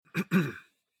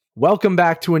Welcome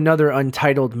back to another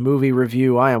Untitled Movie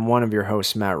Review. I am one of your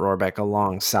hosts, Matt Rohrbeck.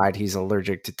 Alongside, he's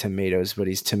allergic to tomatoes, but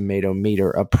he's tomato meter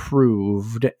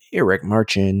approved, Eric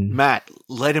Marchin. Matt,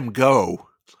 let him go.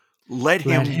 Let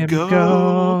him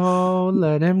go.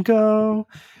 Let him go.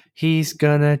 He's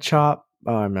gonna chop.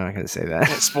 Oh, I'm not gonna say that.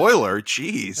 Spoiler,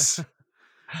 jeez.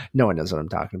 No one knows what I'm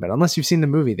talking about. Unless you've seen the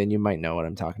movie, then you might know what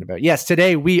I'm talking about. Yes,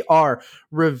 today we are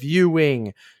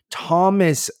reviewing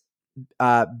Thomas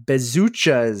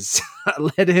Bezucha's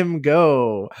Let Him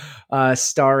Go,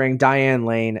 starring Diane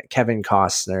Lane, Kevin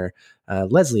Costner,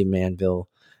 Leslie Manville,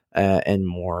 and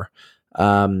more.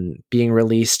 Being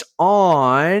released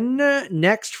on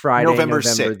next Friday, November the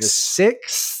 6th.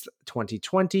 6th,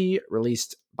 2020,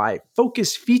 released by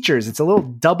Focus Features. It's a little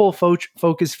double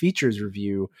Focus Features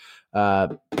review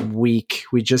week.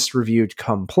 We just reviewed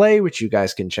Come Play, which you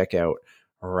guys can check out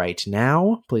right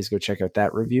now. Please go check out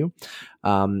that review.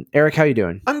 Eric, how you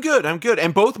doing? I'm good.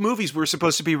 And both movies were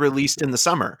supposed to be released in the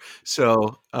summer.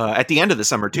 So at the end of the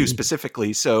summer too,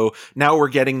 specifically. So now we're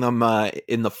getting them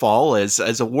in the fall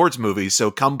as awards movies.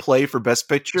 So Come Play for Best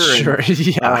Picture. Sure. And,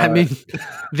 yeah. I mean,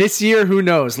 this year, who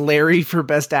knows? Larry for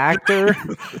Best Actor.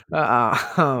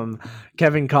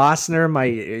 Kevin Costner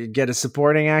might get a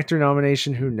supporting actor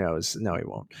nomination. Who knows? No, he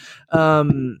won't.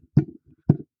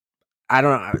 I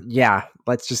don't know. Yeah,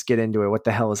 let's just get into it. What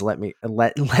the hell is let me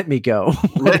go?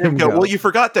 Let him go. Well, you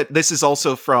forgot that this is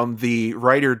also from the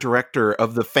writer director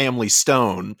of The Family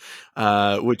Stone,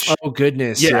 which oh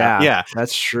goodness, yeah,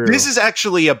 that's true. This is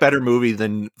actually a better movie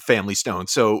than Family Stone,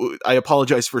 so I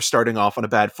apologize for starting off on a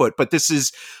bad foot. But this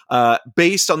is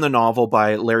based on the novel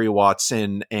by Larry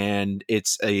Watson, and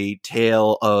it's a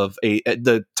tale of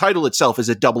the title itself is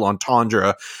a double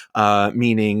entendre,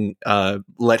 meaning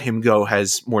 "Let Him Go"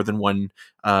 has more than one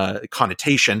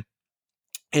connotation.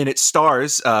 And it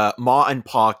stars Ma and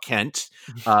Pa Kent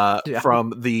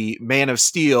from the Man of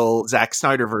Steel, Zack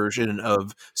Snyder version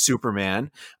of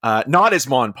Superman. Not as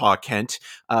Ma and Pa Kent.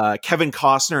 Kevin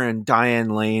Costner and Diane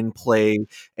Lane play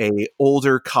a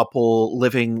older couple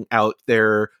living out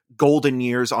their golden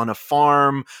years on a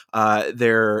farm.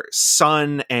 Their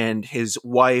son and his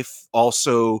wife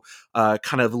also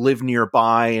kind of live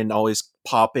nearby and always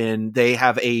pop in. They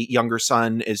have a younger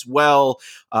son as well,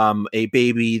 a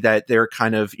baby that they're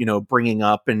kind of, bringing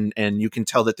up, and you can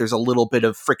tell that there's a little bit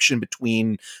of friction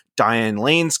between Diane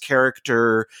Lane's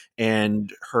character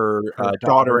and her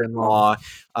daughter-in-law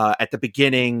at the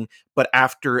beginning, but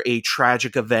after a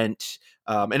tragic event.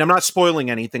 And I'm not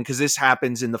spoiling anything because this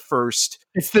happens in the first.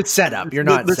 It's the setup. You're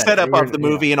not the setup of the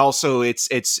movie, and also it's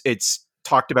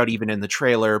talked about even in the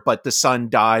trailer. But the son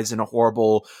dies in a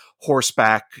horrible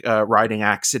horseback riding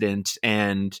accident,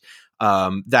 and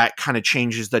that kind of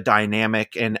changes the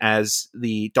dynamic. And as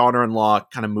the daughter-in-law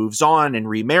kind of moves on and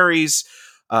remarries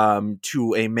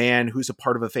to a man who's a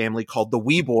part of a family called the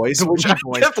Wee Boys, which I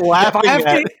kept laughing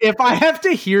at. If I have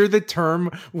to hear the term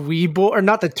Wee Boy, or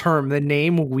not the term, the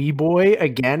name Wee Boy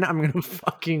again, I'm gonna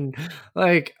fucking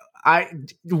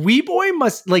Wee Boy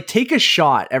must take a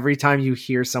shot every time you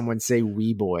hear someone say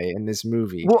Wee Boy in this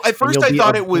movie. Well, at first I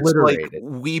thought it was like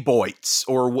Wee Boys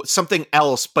or something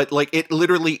else, but it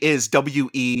literally is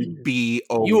WEBOY.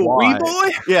 You a Wee Boy?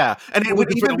 Yeah, and it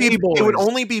would even be. It would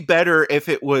only be better if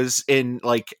it was in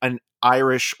an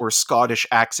Irish or Scottish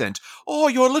accent. Oh,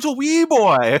 you're a little wee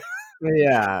boy.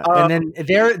 Yeah, and then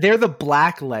they're the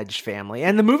Blackledge family,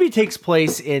 and the movie takes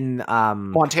place in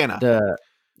Montana.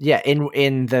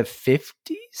 In the 50s?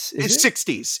 It's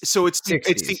 60s. So it's 60s,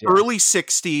 it's the early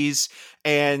 60s.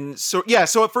 And so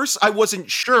at first I wasn't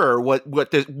sure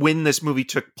when this movie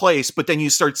took place, but then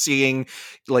you start seeing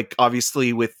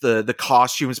obviously with the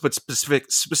costumes, but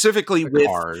specifically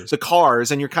with the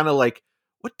cars, and you're kind of like,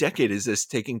 what decade is this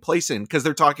taking place in? Because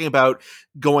they're talking about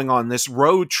going on this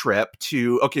road trip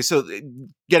to. Okay, so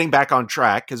getting back on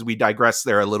track because we digress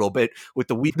there a little bit with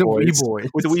the Wee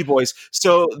Boys.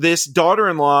 So this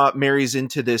daughter-in-law marries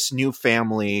into this new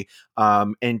family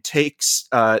and takes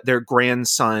their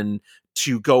grandson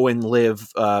to go and live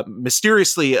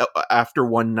mysteriously after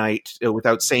one night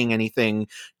without saying anything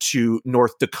to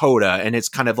North Dakota. And it's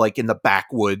kind of in the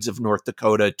backwoods of North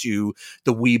Dakota to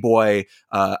the Wee Boy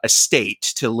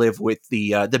estate to live with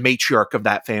the matriarch of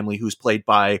that family, who's played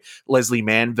by Leslie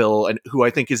Manville, and who I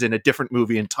think is in a different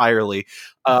movie entirely.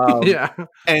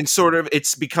 And sort of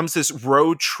it becomes this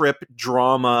road trip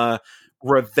drama,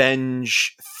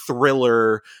 revenge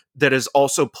thriller that is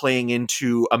also playing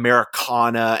into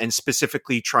Americana and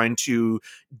specifically trying to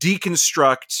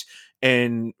deconstruct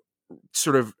and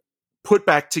sort of put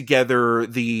back together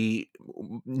the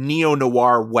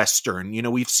neo-noir Western.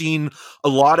 We've seen a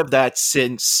lot of that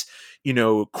since,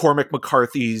 Cormac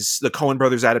McCarthy's, the Coen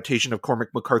brothers adaptation of Cormac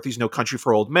McCarthy's No Country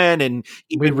for Old Men, and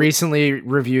we recently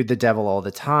reviewed The Devil All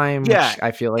the Time, yeah, which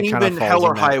I feel like kind of even falls Hell or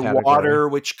in that High category. Water,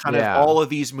 which kind of all of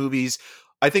these movies,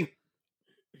 I think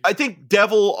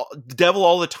Devil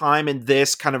All the Time and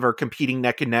this kind of are competing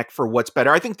neck and neck for what's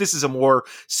better. I think this is a more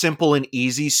simple and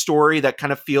easy story that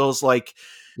kind of feels like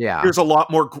there's a lot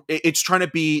more. It's trying to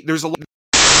be, there's a lot.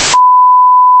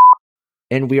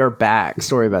 And we are back.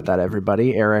 Sorry about that,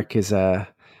 everybody. Eric is a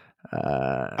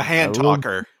hand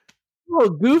talker.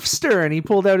 Goofster, and he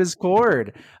pulled out his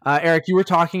cord. Eric, you were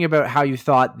talking about how you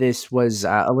thought this was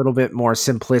a little bit more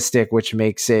simplistic, which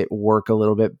makes it work a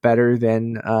little bit better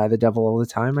than The Devil All the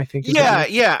Time, I think.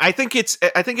 Yeah. I think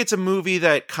it's a movie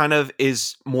that kind of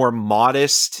is more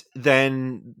modest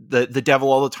than the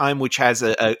Devil All the Time, which has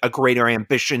a greater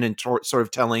ambition in sort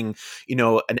of telling,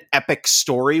 an epic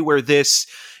story, where this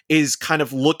is kind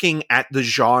of looking at the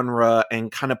genre and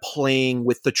kind of playing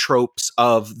with the tropes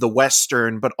of the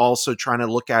Western, but also trying to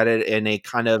look at it in a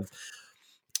kind of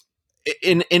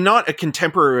in not a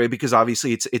contemporary, because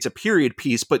obviously it's a period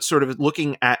piece, but sort of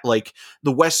looking at like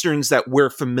the Westerns that we're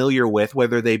familiar with,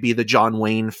 whether they be the John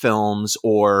Wayne films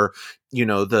or,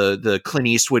 the Clint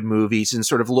Eastwood movies, and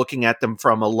sort of looking at them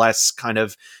from a less kind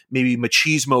of maybe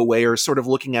machismo way, or sort of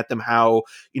looking at them how,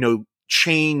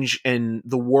 change and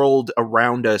the world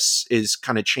around us is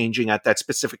kind of changing at that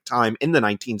specific time in the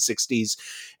 1960s,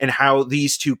 and how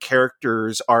these two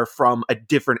characters are from a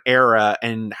different era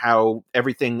and how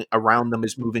everything around them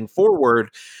is moving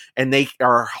forward, and they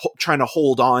are trying to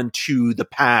hold on to the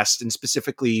past, and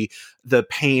specifically the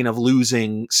pain of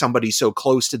losing somebody so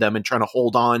close to them, and trying to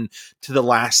hold on to the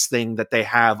last thing that they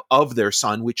have of their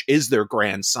son, which is their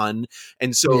grandson.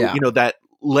 And so, that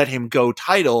let him go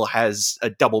title has a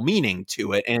double meaning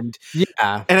to it. And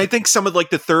I think some of like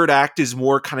the third act is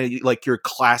more kind of like your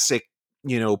classic,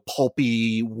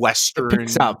 pulpy Western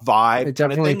vibe.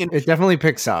 It definitely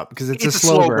picks up because it's a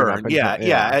slow burn.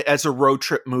 Yeah. As a road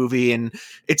trip movie. And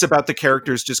it's about the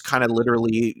characters just kind of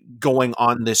literally going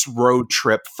on this road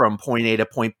trip from point A to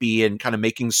point B, and kind of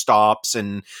making stops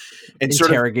and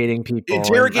interrogating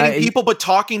people, but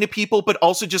talking to people, but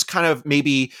also just kind of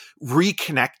maybe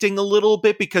reconnecting a little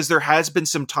bit, because there has been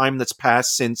some time that's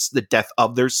passed since the death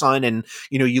of their son. And,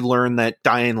 you learn that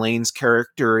Diane Lane's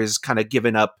character is kind of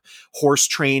given up horse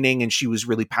training, and she was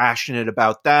really passionate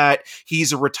about that.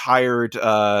 He's a retired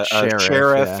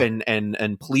sheriff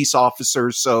and police officer.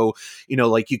 So,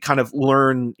 like you kind of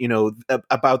learn,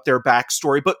 about their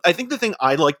backstory. But I think the thing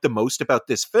I like the most about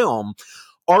this film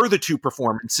are the two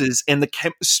performances and the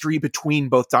chemistry between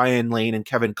both Diane Lane and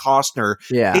Kevin Costner.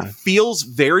 Yeah. It feels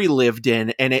very lived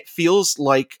in, and it feels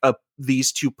like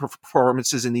these two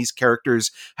performances and these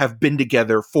characters have been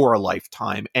together for a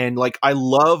lifetime. And like, I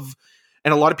love,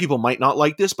 and a lot of people might not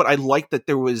like this, but I like that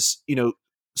there was,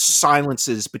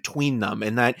 silences between them,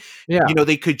 and that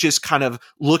they could just kind of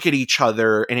look at each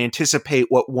other and anticipate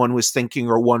what one was thinking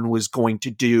or one was going to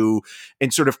do,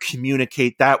 and sort of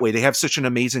communicate that way. They have such an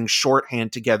amazing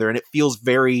shorthand together, and it feels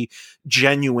very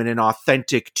genuine and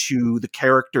authentic to the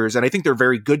characters, and I think they're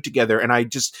very good together. And I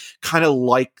just kind of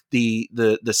like the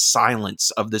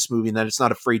silence of this movie, and that it's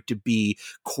not afraid to be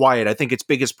quiet. I think its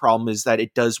biggest problem is that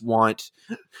it does want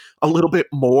a little bit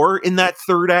more in that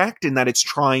third act, and that it's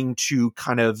trying to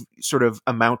kind of sort of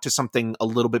amount to something a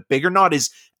little bit bigger, not as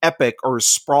epic or as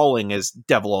sprawling as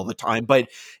Devil All the Time, but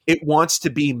it wants to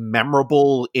be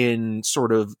memorable in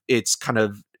sort of its kind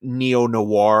of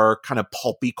neo-noir kind of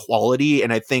pulpy quality.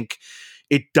 And I think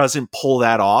it doesn't pull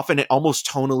that off, and it almost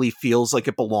tonally feels like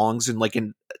it belongs in like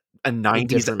a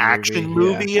 90s action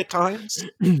movie at times.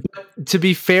 To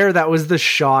be fair, that was the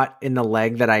shot in the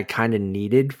leg that I kind of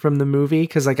needed from the movie,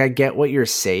 because like I get what you're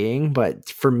saying, but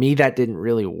for me that didn't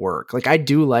really work. Like I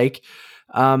do like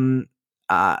Costner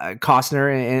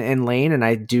and Lane, and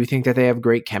I do think that they have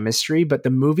great chemistry, but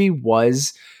the movie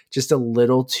was just a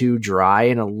little too dry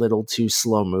and a little too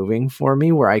slow moving for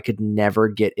me, where I could never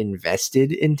get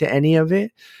invested into any of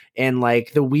it. And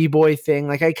like the wee boy thing,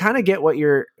 like I kind of get what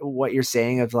you're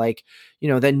saying of like,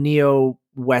 the neo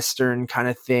Western kind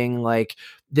of thing. Like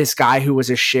this guy who was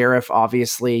a sheriff,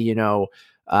 obviously,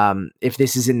 if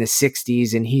this is in the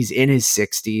 60s and he's in his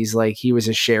 60s, like he was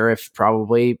a sheriff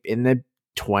probably in the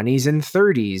 20s and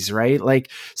 30s, right?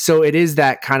 Like, so it is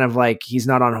that kind of like he's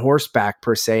not on horseback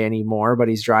per se anymore, but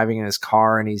he's driving in his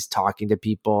car and he's talking to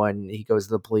people and he goes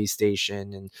to the police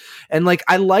station and like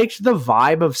I liked the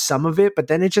vibe of some of it, but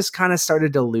then it just kind of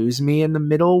started to lose me in the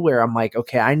middle where I'm like,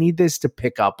 okay, I need this to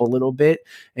pick up a little bit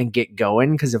and get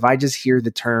going, because if I just hear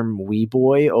the term wee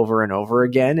boy over and over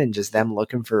again and just them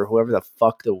looking for whoever the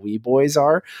fuck the wee boys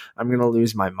are, I'm gonna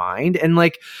lose my mind. And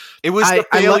like it was the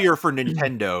failure for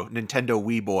Nintendo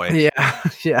Wii Boy. Yeah,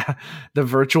 yeah, the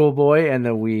Virtual Boy and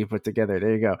the Wii put together.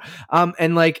 There you go.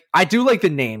 And like I do like the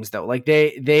names though. Like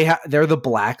they're the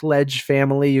Blackledge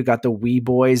family. You got the Wii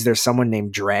Boys. There's someone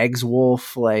named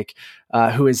Dragswolf, like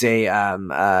who is a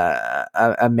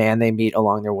man they meet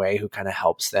along their way who kind of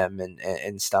helps them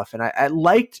and stuff. And I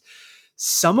liked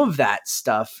some of that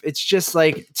stuff. It's just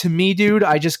like, to me, dude,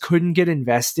 I just couldn't get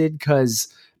invested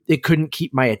because it couldn't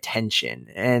keep my attention,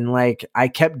 and like I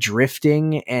kept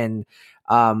drifting. And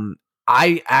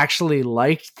I actually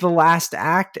liked the last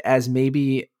act as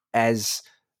maybe as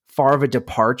far of a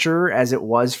departure as it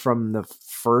was from the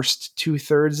first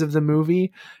 2/3 of the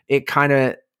movie. It kind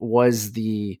of was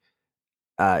the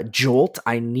jolt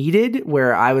I needed,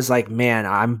 where I was like, man,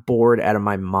 I'm bored out of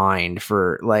my mind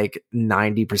for like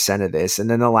 90% of this. And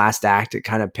then the last act, it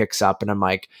kind of picks up and I'm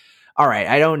like, all right,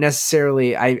 I don't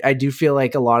necessarily, I do feel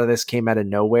like a lot of this came out of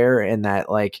nowhere, and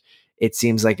that like, it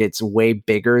seems like it's way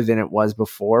bigger than it was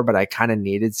before, but I kind of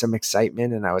needed some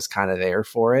excitement and I was kind of there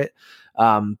for it.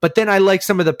 But then I like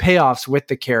some of the payoffs with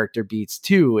the character beats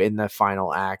too in the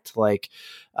final act. Like,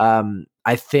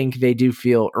 I think they do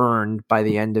feel earned by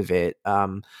the end of it.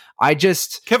 Kevin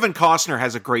Costner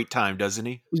has a great time, doesn't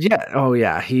he? Yeah. Oh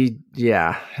yeah.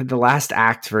 The last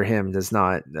act for him does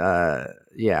not,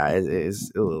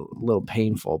 is a little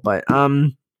painful, but,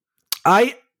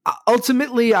 I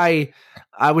ultimately, I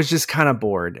was just kind of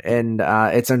bored, and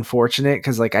it's unfortunate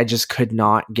because like I just could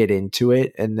not get into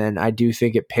it, and then I do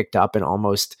think it picked up and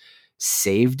almost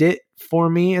saved it for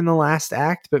me in the last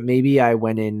act, but maybe I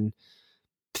went in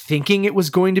thinking it was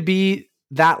going to be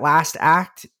that last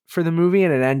act for the movie,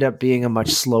 and it ended up being a much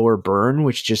slower burn,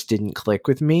 which just didn't click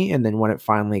with me. And then when it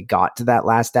finally got to that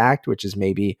last act, which is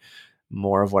maybe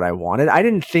more of what I wanted, I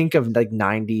didn't think of like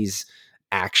 90s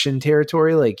action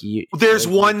territory like you. There's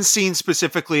one scene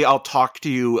specifically I'll talk to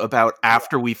you about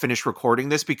after we finish recording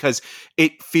this, because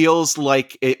it feels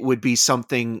like it would be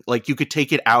something like you could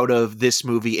take it out of this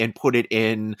movie and put it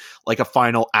in like a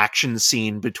final action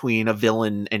scene between a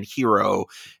villain and hero.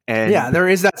 And yeah, there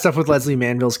is that stuff with Leslie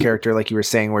Manville's character, like you were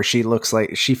saying, where she looks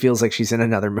like she feels like she's in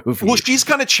another movie. Well, she's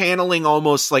kind of channeling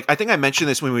almost like, I think I mentioned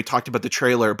this when we talked about the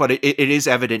trailer, but it is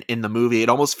evident in the movie. It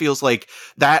almost feels like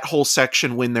that whole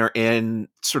section when they're in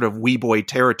sort of wee boy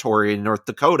territory in North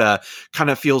Dakota kind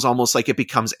of feels almost like it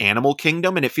becomes Animal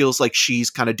Kingdom, and it feels like she's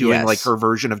kind of doing like her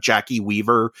version of Jackie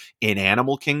Weaver in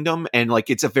Animal Kingdom, and like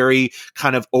it's a very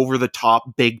kind of over the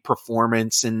top big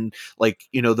performance, and like,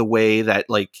 you know, the way that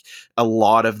like a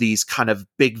lot of these kind of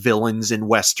big villains in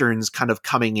westerns kind of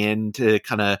coming in to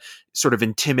kind of sort of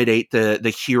intimidate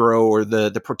the hero or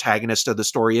the protagonist of the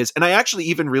story is. And I actually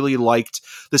even really liked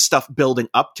the stuff building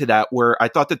up to that, where I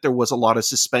thought that there was a lot of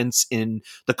suspense in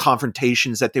the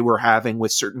confrontations that they were having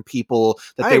with certain people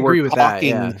that they were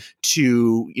talking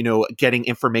to, you know, getting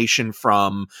information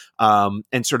from,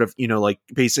 and sort of, you know, like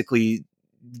basically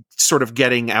sort of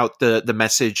getting out the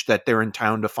message that they're in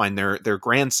town to find their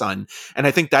grandson. And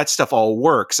I think that stuff all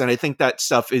works. And I think that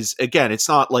stuff is, again, it's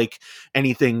not like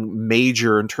anything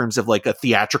major in terms of like a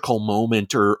theatrical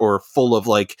moment or full of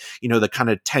like, you know, the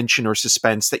kind of tension or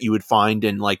suspense that you would find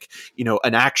in like, you know,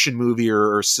 an action movie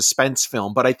or suspense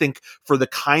film. But I think for the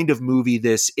kind of movie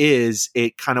this is,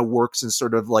 it kind of works in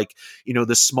sort of like, you know,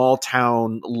 the small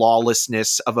town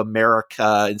lawlessness of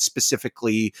America, and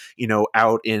specifically, you know,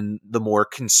 out in the more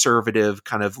conservative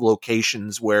kind of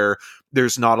locations where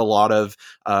there's not a lot of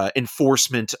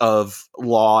enforcement of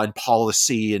law and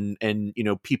policy, and you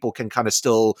know, people can kind of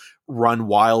still run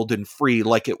wild and free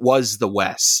like it was the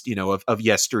West, you know, of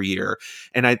yesteryear.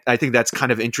 And I think that's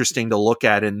kind of interesting to look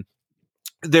at, and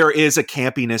there is a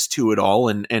campiness to it all,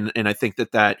 and I think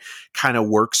that kind of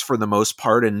works for the most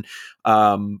part. And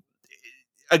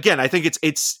again, I think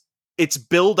it's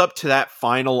build up to that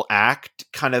final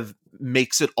act kind of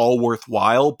makes it all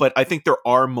worthwhile. But I think there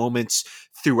are moments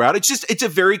throughout. It's a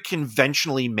very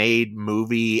conventionally made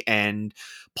movie and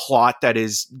plot that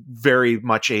is very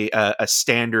much a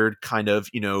standard kind of,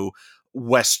 you know,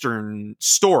 Western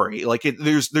story. Like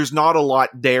there's not a lot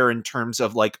there in terms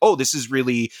of like, oh, this is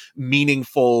really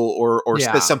meaningful or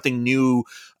says something new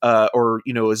or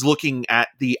is looking at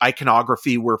the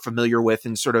iconography we're familiar with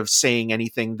and sort of saying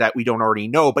anything that we don't already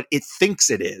know, but it thinks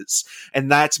it is.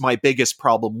 And that's my biggest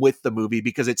problem with the movie,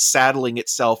 because it's saddling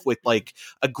itself with like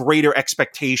a greater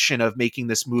expectation of making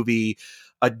this movie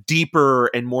a deeper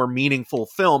and more meaningful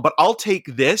film. But I'll take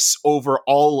this over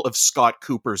all of Scott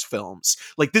Cooper's films.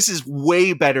 Like, this is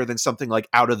way better than something like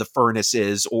Out of the Furnace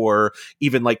is, or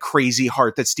even like Crazy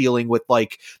Heart, that's dealing with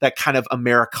like that kind of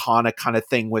Americana kind of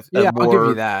thing with a I'll give more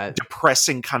you that.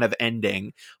 depressing kind of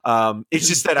ending. It's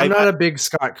just that I'm not a big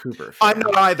Scott Cooper fan. I'm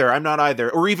not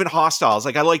either. Or even Hostiles.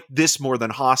 Like, I like this more than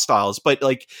Hostiles, but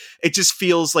like, it just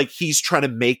feels like he's trying to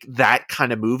make that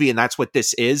kind of movie, and that's what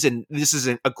this is. And this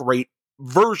isn't a great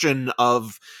version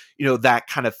of that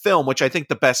kind of film, which I think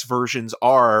the best versions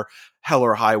are Hell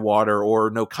or High Water or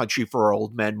No Country for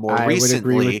Old Men more recently. I would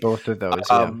agree with both of those.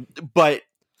 But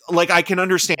like, I can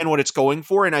understand what it's going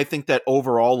for, and I think that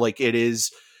overall, like, it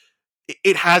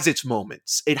has its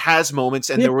moments. It has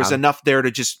moments, and there was enough there to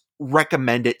just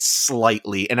recommend it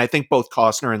slightly. And I think both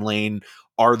Costner and Lane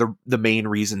are the main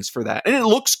reasons for that. And it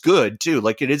looks good too.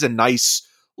 Like, it is a nice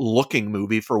looking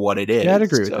movie for what it is. Yeah, I'd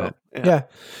agree with that.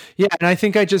 Yeah. And I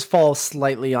think I just fall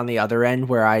slightly on the other end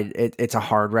where it's a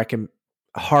hard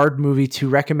movie to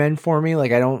recommend for me.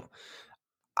 Like, it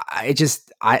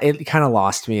kind of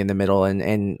lost me in the middle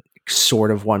and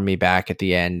sort of won me back at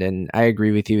the end. And I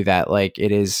agree with you that like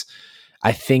it is,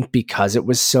 I think because it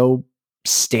was so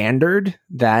standard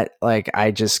that like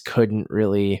I just couldn't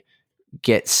really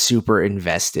get super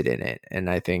invested in it. And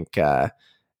I think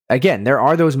again, there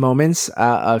are those moments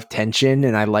of tension,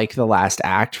 and I like the last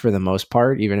act for the most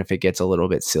part, even if it gets a little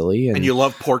bit silly. And you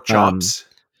love pork chops.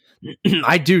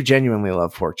 I do genuinely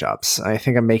love pork chops. I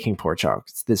think I'm making pork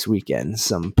chops this weekend.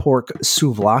 Some pork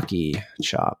souvlaki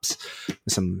chops with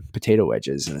some potato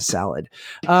wedges and a salad.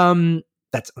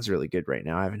 That sounds really good right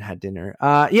now. I haven't had dinner.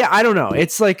 Yeah, I don't know.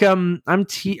 It's like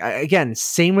again,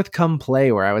 same with Come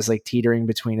Play, where I was like teetering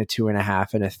between a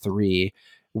 2.5 and a 3.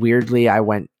 Weirdly, I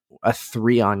went a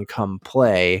 3 on Come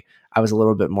Play. I was a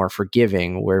little bit more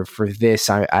forgiving, where for this,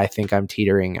 I think I'm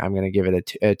teetering. I'm going to give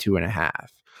it a 2.5.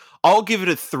 I'll give it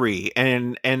a 3.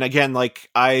 And again, like,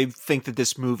 I think that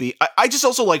this movie, I just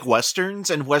also like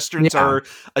Westerns, and Westerns are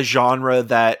a genre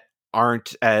that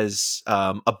aren't as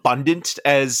abundant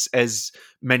as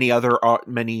many are.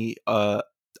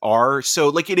 So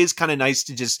like, it is kind of nice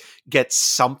to just get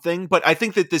something, but I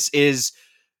think that this is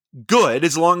good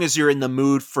as long as you're in the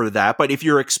mood for that. But if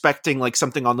you're expecting like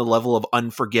something on the level of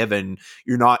Unforgiven,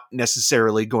 you're not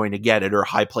necessarily going to get it, or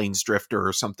High Plains Drifter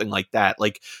or something like that.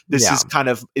 Like, this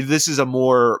is a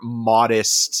more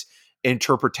modest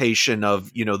interpretation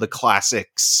of the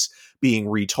classics being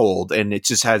retold, and it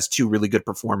just has 2 really good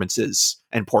performances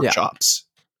and pork chops.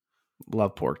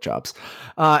 Love pork chops.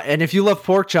 And if you love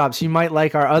pork chops, you might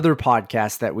like our other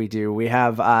podcast that we do. We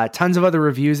have tons of other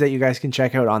reviews that you guys can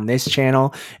check out on this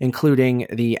channel, including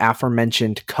the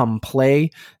aforementioned Come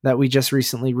Play that we just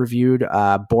recently reviewed,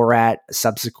 Borat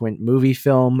subsequent movie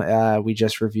film we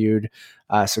just reviewed.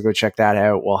 So go check that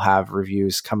out. We'll have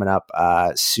reviews coming up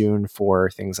soon for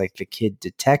things like The Kid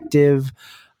Detective.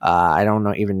 I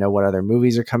don't even know what other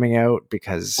movies are coming out,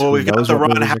 because we've got the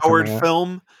Ron Howard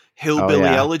film, Hillbilly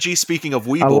Elegy. Speaking of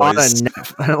Wee Boys, a lot of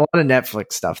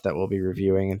Netflix stuff that we'll be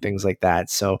reviewing and things like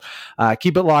that. So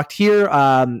keep it locked here.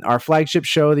 Our flagship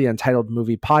show, the Untitled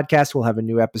Movie Podcast, will have a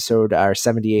new episode, our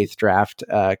 78th draft,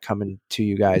 coming to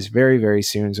you guys very, very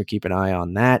soon. So keep an eye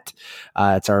on that.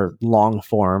 It's our long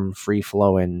form, free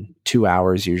flowing 2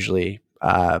 hours usually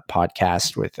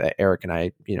podcast with Eric and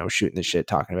I, shooting the shit,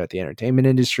 talking about the entertainment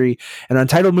industry, and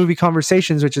Untitled Movie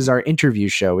Conversations, which is our interview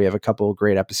show. We have a couple of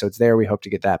great episodes there. We hope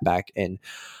to get that back in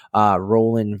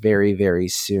rolling very, very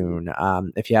soon.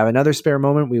 If you have another spare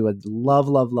moment, we would love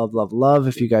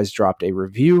if you guys dropped a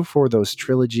review for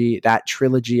that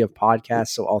trilogy of podcasts.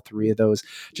 So all 3 of those,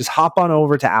 just hop on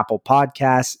over to Apple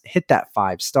Podcasts, hit that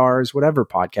 5 stars, whatever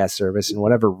podcast service and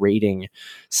whatever rating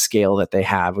scale that they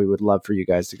have. We would love for you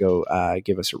guys to go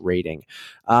give us a rating.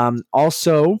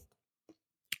 Also,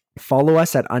 follow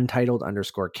us at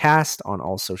Untitled_cast on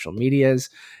all social medias.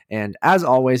 And as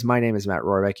always, my name is Matt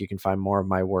Rohrbeck. You can find more of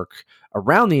my work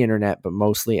around the internet, but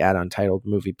mostly at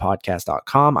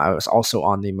UntitledMoviePodcast.com. I was also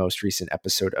on the most recent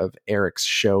episode of Eric's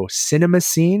show, Cinema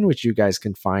Scene, which you guys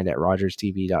can find at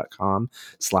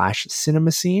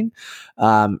RogersTV.com/CinemaScene,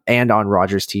 and on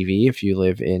Rogers TV if you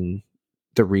live in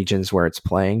the regions where it's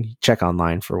playing. Check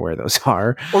online for where those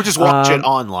are. Or just watch it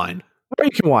online. Or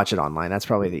you can watch it online. That's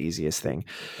probably the easiest thing.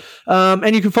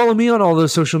 And you can follow me on all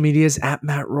those social medias at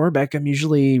Matt Rohrbeck. I'm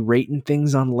usually rating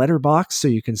things on Letterboxd, so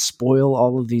you can spoil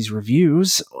all of these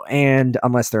reviews, and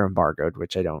unless they're embargoed,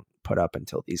 which I don't put up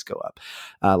until these go up,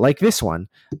 like this one.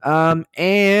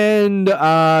 And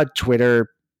Twitter,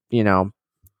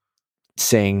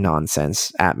 saying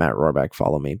nonsense at Matt Rohrbeck.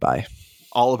 Follow me. Bye.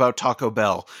 All about Taco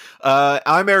Bell.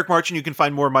 I'm Eric March, and you can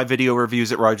find more of my video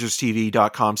reviews at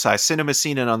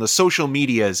rogerstv.com/cinemascene and on the social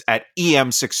medias at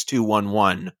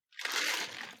EM6211.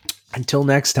 Until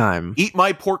next time. Eat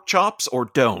my pork chops or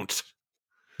don't.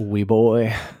 Wee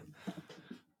boy.